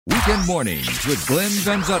Weekend mornings with Glenn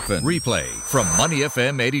Van Zutphen. Replay from Money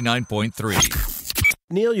FM 89.3.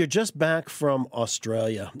 Neil, you're just back from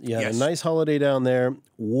Australia. You had Yes. a nice holiday down there.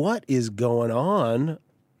 What is going on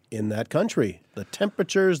in that country? The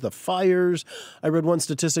temperatures, the fires. I read one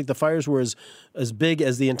statistic, the fires were as big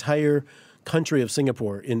as the entire country of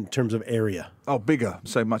Singapore in terms of area. Oh, bigger.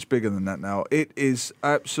 So much bigger than that now. It is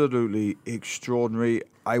absolutely extraordinary.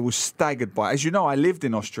 I was staggered by it. As you know, I lived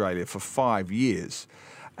in Australia for 5 years.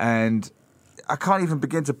 And I can't even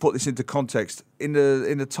begin to put this into context. In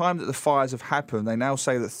the time that the fires have happened, they now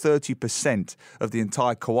say that 30% of the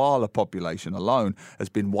entire koala population alone has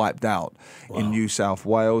been wiped out in New South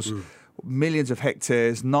Wales. Millions of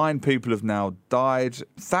hectares, 9 people have now died.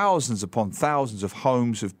 Thousands upon thousands of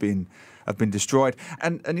homes have been destroyed.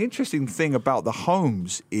 And an interesting thing about the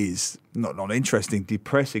homes is, not interesting,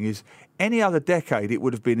 depressing, is any other decade it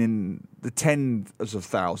would have been in the tens of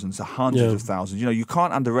thousands, the hundreds of thousands. You know, you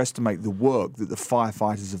can't underestimate the work that the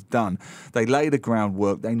firefighters have done. They lay the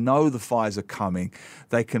groundwork. They know the fires are coming.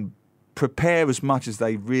 They can prepare as much as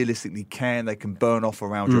they realistically can. They can burn off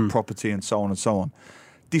around your property and so on and so on.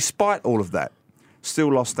 Despite all of that,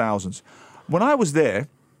 still lost thousands. When I was there,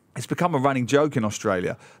 it's become a running joke in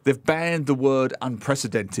Australia. They've banned the word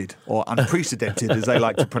unprecedented or unprecedented, as they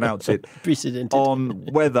like to pronounce it, on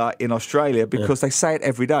weather in Australia because they say it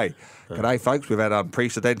every day. G'day, folks, we've had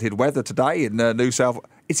unprecedented weather today in New South Wales.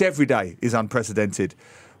 It's every day is unprecedented.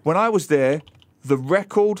 When I was there, the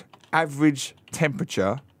record average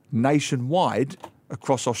temperature nationwide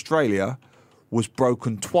across Australia was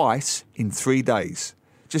broken twice in 3 days.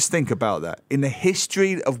 Just think about that. In the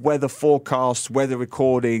history of weather forecasts, weather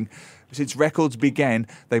recording, since records began,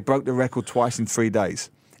 they broke the record twice in 3 days.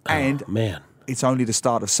 And it's only the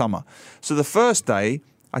start of summer. So the first day,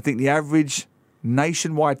 I think the average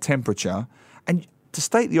nationwide temperature, and to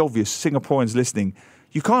state the obvious, Singaporeans listening,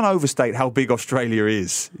 you can't overstate how big Australia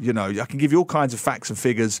is. You know, I can give you all kinds of facts and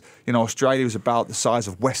figures. You know, Australia is about the size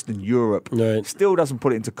of Western Europe. Right. Still doesn't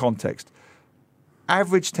put it into context.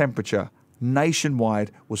 Average temperature nationwide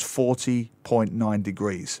was 40.9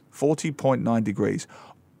 degrees. 40.9 degrees.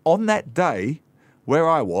 On that day, where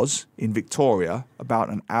I was, in Victoria, about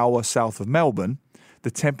an hour south of Melbourne, the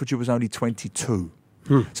temperature was only 22.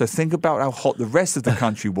 So think about how hot the rest of the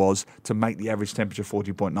country was to make the average temperature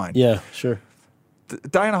 40.9. Yeah, sure. A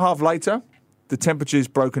day and a half later, the temperature is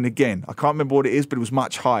broken again. I can't remember what it is, but it was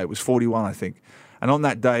much higher. It was 41, I think. And on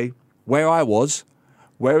that day, where I was,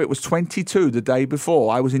 where it was 22 the day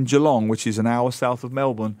before, I was in Geelong, which is an hour south of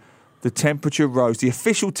Melbourne. The temperature rose. The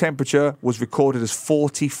official temperature was recorded as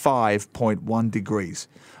 45.1 degrees.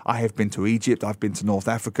 I have been to Egypt, I've been to North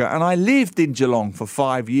Africa, and I lived in Geelong for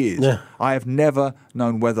 5 years. Yeah. I have never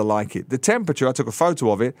known weather like it. The temperature, I took a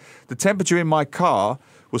photo of it, the temperature in my car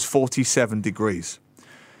was 47 degrees.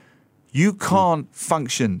 You can't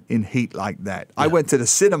function in heat like that. I went to the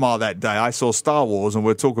cinema that day. I saw Star Wars, and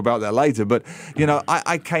we'll talk about that later. But, you know,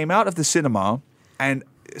 I came out of the cinema, and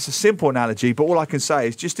it's a simple analogy, but all I can say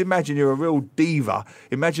is just imagine you're a real diva.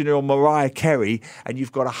 Imagine you're Mariah Carey, and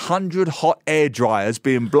you've got 100 hot air dryers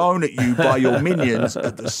being blown at you by your minions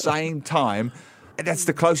at the same time. And that's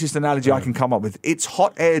the closest analogy I can come up with. It's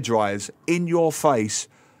hot air dryers in your face,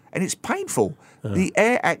 and it's painful. The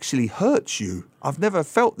air actually hurts you. I've never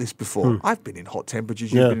felt this before. I've been in hot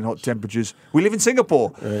temperatures. You've been in hot temperatures. We live in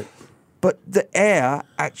Singapore. Right. But the air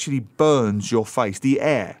actually burns your face. The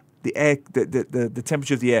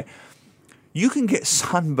temperature of the air. You can get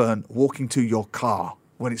sunburn walking to your car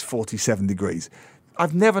when it's 47 degrees.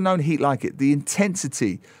 I've never known heat like it. The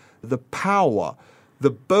intensity, the power, the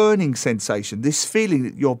burning sensation, this feeling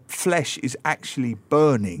that your flesh is actually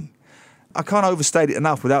burning. I can't overstate it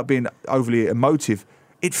enough without being overly emotive.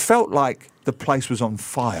 It felt like the place was on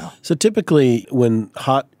fire. So typically when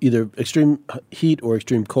either extreme heat or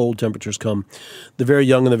extreme cold temperatures come, the very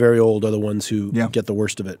young and the very old are the ones who get the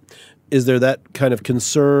worst of it. Is there that kind of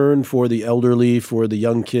concern for the elderly, for the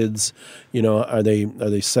young kids? You know, are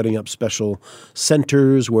they setting up special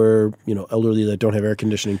centers where, you know, elderly that don't have air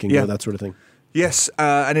conditioning can go, that sort of thing? Yes,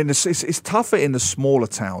 and it's tougher in the smaller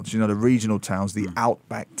towns, you know, the regional towns, the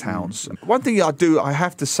outback towns. One thing I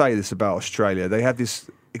have to say this about Australia. They have this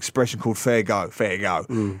expression called fair go, fair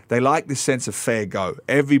go. They like this sense of fair go.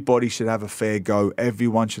 Everybody should have a fair go.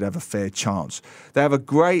 Everyone should have a fair chance. They have a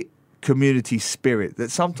great community spirit that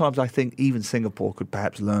sometimes I think even Singapore could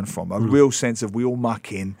perhaps learn from. A real sense of we all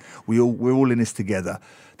muck in, we're all in this together.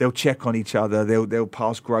 They'll check on each other. They'll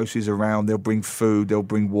pass groceries around. They'll bring food. They'll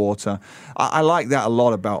bring water. I like that a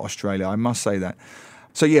lot about Australia. I must say that.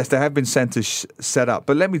 So yes, there have been centres set up.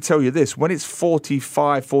 But let me tell you this, when it's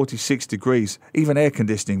 45, 46 degrees, even air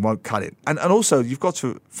conditioning won't cut it. And also, you've got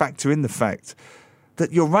to factor in the fact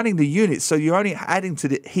that you're running the unit, so you're only adding to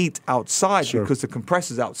the heat outside because the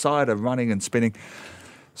compressors outside are running and spinning.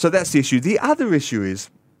 So that's the issue. The other issue is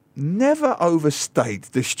never overstate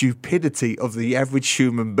the stupidity of the average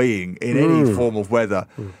human being in any form of weather.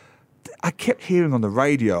 I kept hearing on the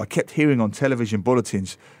radio, I kept hearing on television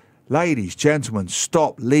bulletins, ladies, gentlemen,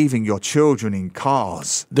 stop leaving your children in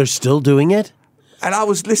cars. They're still doing it? And I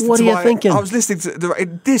was listening thinking? I was listening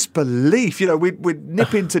in disbelief. You know, we'd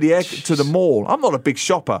nip into the mall. I'm not a big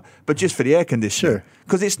shopper, but just for the air conditioning.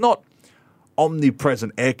 Because it's not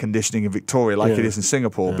omnipresent air conditioning in Victoria like it is in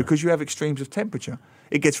Singapore, because you have extremes of temperature.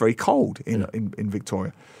 It gets very cold in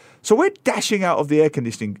Victoria. So we're dashing out of the air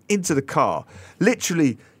conditioning into the car,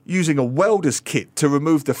 literally using a welder's kit to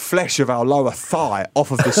remove the flesh of our lower thigh off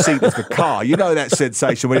of the seat of the car. You know that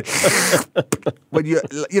sensation when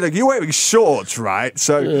you're wearing shorts, right?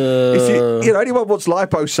 So if you anyone wants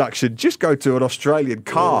liposuction, just go to an Australian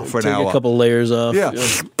car for an hour. Take a couple layers off. Yeah.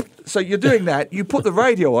 So you're doing that. You put the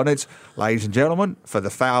radio on. It's, ladies and gentlemen, for the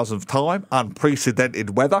 1000th time,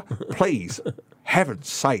 unprecedented weather. Please, heaven's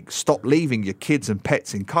sake, stop leaving your kids and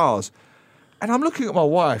pets in cars. And I'm looking at my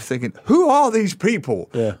wife thinking, who are these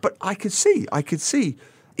people? Yeah. But I could see,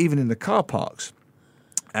 even in the car parks,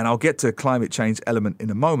 and I'll get to the climate change element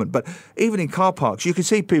in a moment, but even in car parks, you can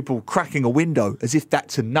see people cracking a window as if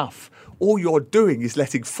that's enough. All you're doing is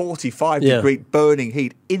letting 45-degree burning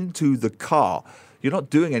heat into the car. You're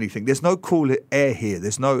not doing anything. There's no cool air here.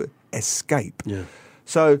 There's no escape. Yeah.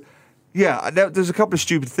 So, there's a couple of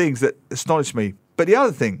stupid things that astonish me. But the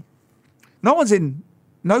other thing,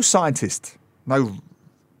 no scientist, no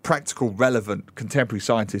practical, relevant, contemporary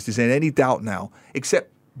scientist is in any doubt now,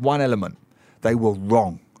 except one element. They were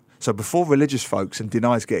wrong. So before religious folks and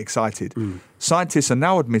deniers get excited, scientists are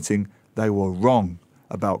now admitting they were wrong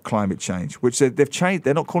about climate change, which they've changed.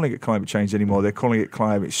 They're not calling it climate change anymore. They're calling it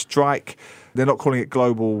climate strike. They're not calling it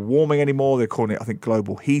global warming anymore. They're calling it, I think,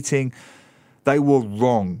 global heating. They were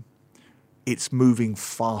wrong. It's moving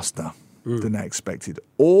faster than they expected.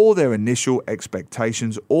 All their initial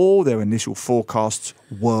expectations, all their initial forecasts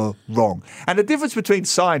were wrong. And the difference between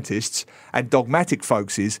scientists and dogmatic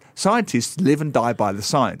folks is scientists live and die by the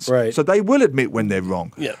science. Right. So they will admit when they're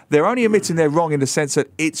wrong. Yeah. They're only admitting they're wrong in the sense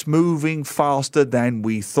that it's moving faster than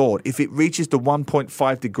we thought. If it reaches the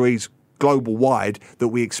 1.5 degrees global wide that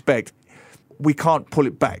we expect, we can't pull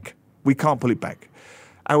it back. We can't pull it back.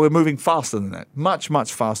 And we're moving faster than that, much,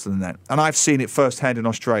 much faster than that. And I've seen it firsthand in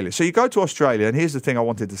Australia. So you go to Australia, and here's the thing I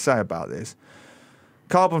wanted to say about this.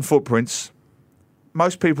 Carbon footprints,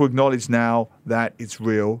 most people acknowledge now that it's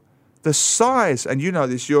real. The size, and you know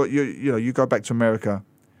this, you go back to America.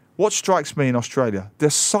 What strikes me in Australia,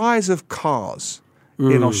 the size of cars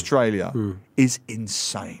in Australia is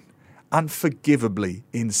insane, unforgivably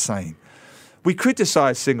insane. We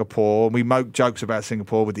criticise Singapore and we make jokes about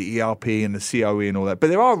Singapore with the ERP and the COE and all that,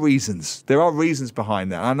 but there are reasons. There are reasons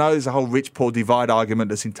behind that. I know there's a whole rich-poor divide argument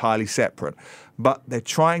that's entirely separate, but they're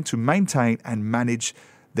trying to maintain and manage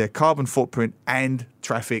their carbon footprint and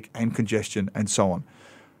traffic and congestion and so on.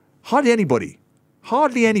 Hardly anybody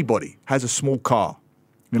has a small car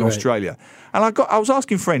in Australia. And I was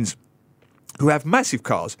asking friends who have massive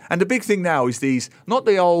cars. And the big thing now is these, not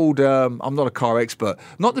the old, I'm not a car expert,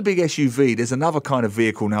 not the big SUV. There's another kind of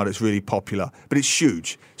vehicle now that's really popular, but it's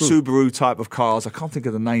huge. Subaru type of cars. I can't think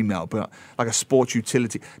of the name now, but like a sports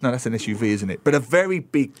utility. No, that's an SUV, isn't it? But a very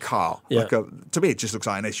big car. Yeah. To me, it just looks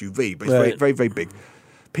like an SUV, but it's very, very, very big.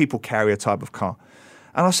 People carrier type of car.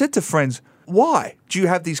 And I said to friends, why do you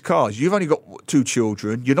have these cars? You've only got 2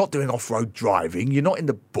 children. You're not doing off-road driving. You're not in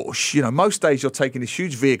the bush. You know, most days you're taking this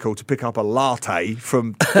huge vehicle to pick up a latte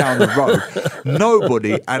from down the road.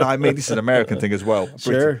 Nobody, and I mean this is an American thing as well.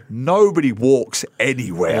 Sure. Nobody walks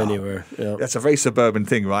anywhere. Yeah. That's a very suburban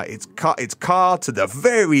thing, right? It's car to the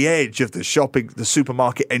very edge of the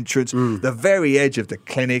supermarket entrance, the very edge of the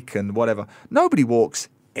clinic and whatever. Nobody walks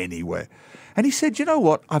anywhere. And he said, you know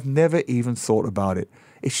what? I've never even thought about it.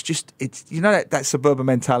 It's that suburban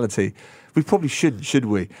mentality. We probably should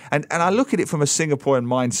we? And I look at it from a Singaporean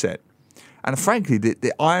mindset. And frankly,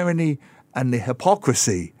 the irony and the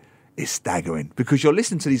hypocrisy is staggering because you're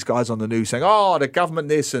listening to these guys on the news saying, oh, the government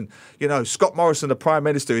this and, Scott Morrison, the Prime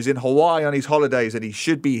Minister, is in Hawaii on his holidays and he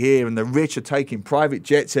should be here and the rich are taking private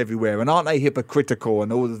jets everywhere and aren't they hypocritical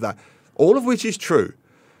and all of that. All of which is true.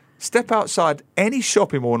 Step outside any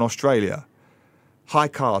shopping mall in Australia. High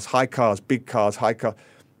cars, big cars, high cars.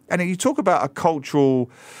 And then you talk about a cultural,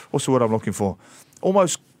 what's the word I'm looking for?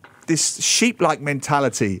 Almost this sheep-like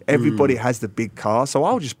mentality. Everybody has the big car, so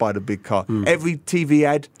I'll just buy the big car. Every TV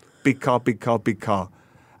ad, big car, big car, big car.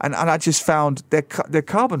 And I just found their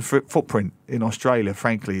carbon footprint in Australia,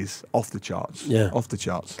 frankly, is off the charts. Yeah. Off the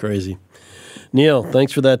charts. Crazy. Neil,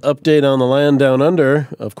 thanks for that update on the land down under.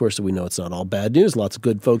 Of course, we know it's not all bad news. Lots of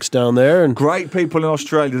good folks down there. And great people in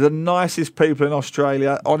Australia. The nicest people in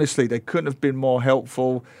Australia. Honestly, they couldn't have been more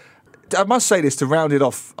helpful. I must say this to round it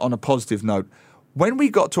off on a positive note. When we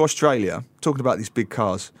got to Australia, talking about these big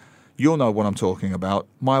cars, you'll know what I'm talking about.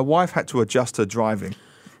 My wife had to adjust her driving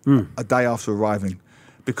a day after arriving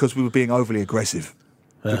because we were being overly aggressive.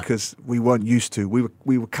 Because we weren't used to.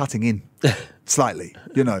 We were cutting in slightly,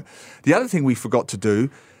 you know. The other thing we forgot to do...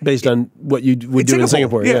 Based on what you would do in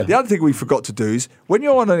Singapore, yeah. The other thing we forgot to do is when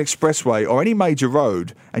you're on an expressway or any major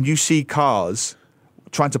road and you see cars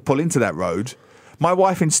trying to pull into that road, my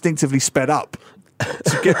wife instinctively sped up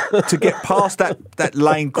to get past that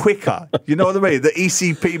lane quicker. You know what I mean? The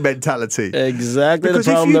ECP mentality. Exactly because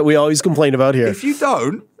the problem that we always complain about here. If you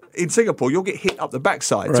don't, in Singapore, you'll get hit up the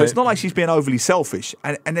backside. Right. So it's not like she's being overly selfish.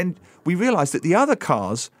 And then we realised that the other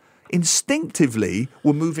cars instinctively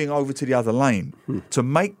were moving over to the other lane to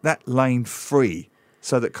make that lane free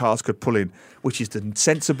so that cars could pull in, which is the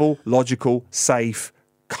sensible, logical, safe,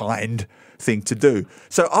 kind thing to do.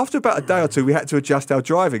 So after about a day or two, we had to adjust our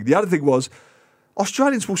driving. The other thing was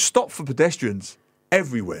Australians will stop for pedestrians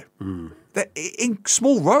everywhere. In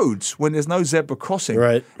small roads when there's no zebra crossing,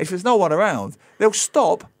 right. If there's no one around, they'll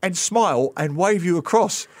stop and smile and wave you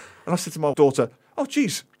across. And I said to my daughter, oh,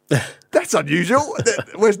 geez, that's unusual.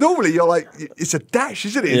 Whereas normally you're like, it's a dash,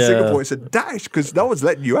 isn't it? In Singapore, it's a dash because no one's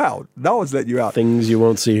letting you out. No one's letting you out. Things you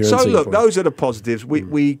won't see here in Singapore. So look, those are the positives.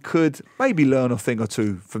 We could maybe learn a thing or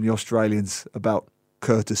two from the Australians about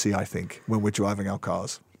courtesy, I think, when we're driving our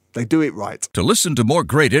cars. They do it right. To listen to more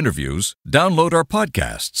great interviews, download our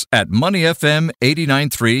podcasts at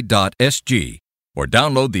moneyfm893.sg or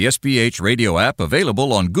download the SBH radio app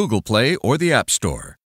available on Google Play or the App Store.